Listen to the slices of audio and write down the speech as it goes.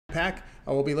pack.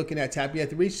 We'll be looking at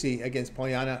Tabatha Ricci against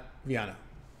Polyana Viana.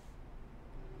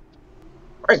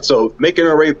 All right, so making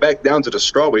our way back down to the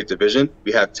strawweight division,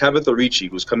 we have Tabatha Ricci,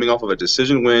 who's coming off of a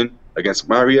decision win against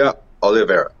Maria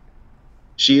Oliveira.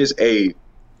 She is a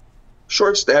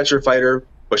short stature fighter,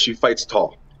 but she fights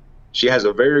tall. She has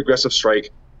a very aggressive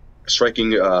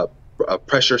striking a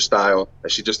pressure style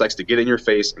that she just likes to get in your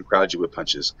face and crowd you with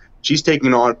punches. She's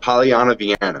taking on Polyana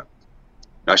Viana.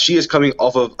 Now, she is coming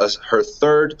off of her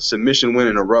third submission win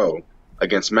in a row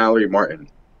against Mallory Martin.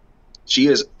 She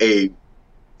is I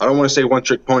don't want to say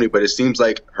one-trick pony, but it seems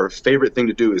like her favorite thing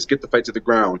to do is get the fight to the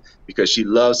ground because she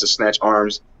loves to snatch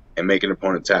arms and make an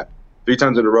opponent tap. 3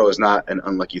 times in a row is not an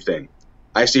unlucky thing.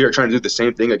 I see her trying to do the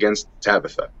same thing against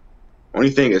Tabatha.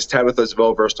 Only thing is Tabatha's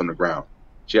well-versed on the ground.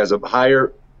 She has a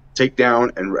higher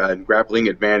takedown and grappling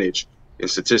advantage in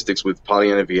statistics with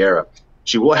Polyana Viana.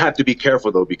 She will have to be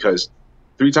careful, though, because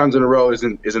 3 times in a row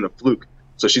isn't a fluke.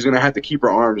 So she's going to have to keep her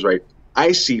arms right.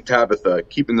 I see Tabatha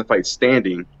keeping the fight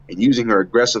standing and using her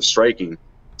aggressive striking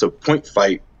to point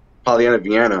fight Polyana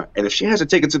Viana. And if she has to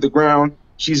take it to the ground,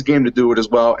 she's game to do it as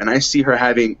well. And I see her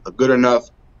having a good enough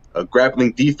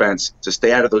grappling defense to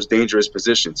stay out of those dangerous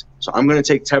positions. So I'm going to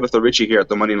take Tabatha Ricci here at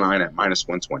the money line at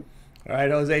 -120. All right,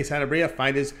 Jose Sanabria,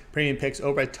 find his premium picks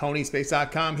over at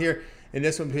TonySpace.com here. In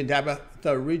this one between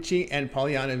Tabatha Ricci and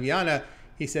Polyana Viana,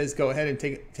 he says go ahead and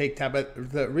take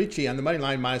Tabatha Ricci on the money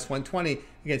line -120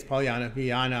 against Polyana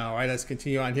Viana. All right, let's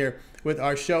continue on here with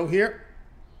our show here.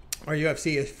 Our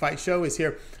UFC fight show is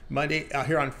here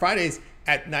here on Fridays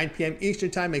at 9 p.m. Eastern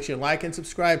time. Make sure you like and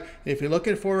subscribe. And if you're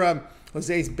looking for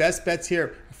Jose's best bets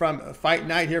here from Fight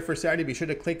Night here for Saturday, be sure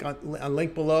to click on a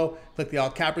link below. Click the all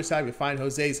capper side. You'll find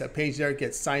Jose's page there.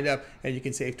 Get signed up, and you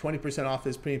can save 20% off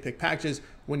his premium pick packages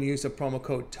when you use the promo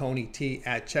code TonyT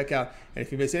at checkout. And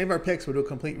if you miss any of our picks, we'll do a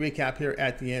complete recap here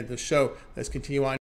at the end of the show. Let's continue on.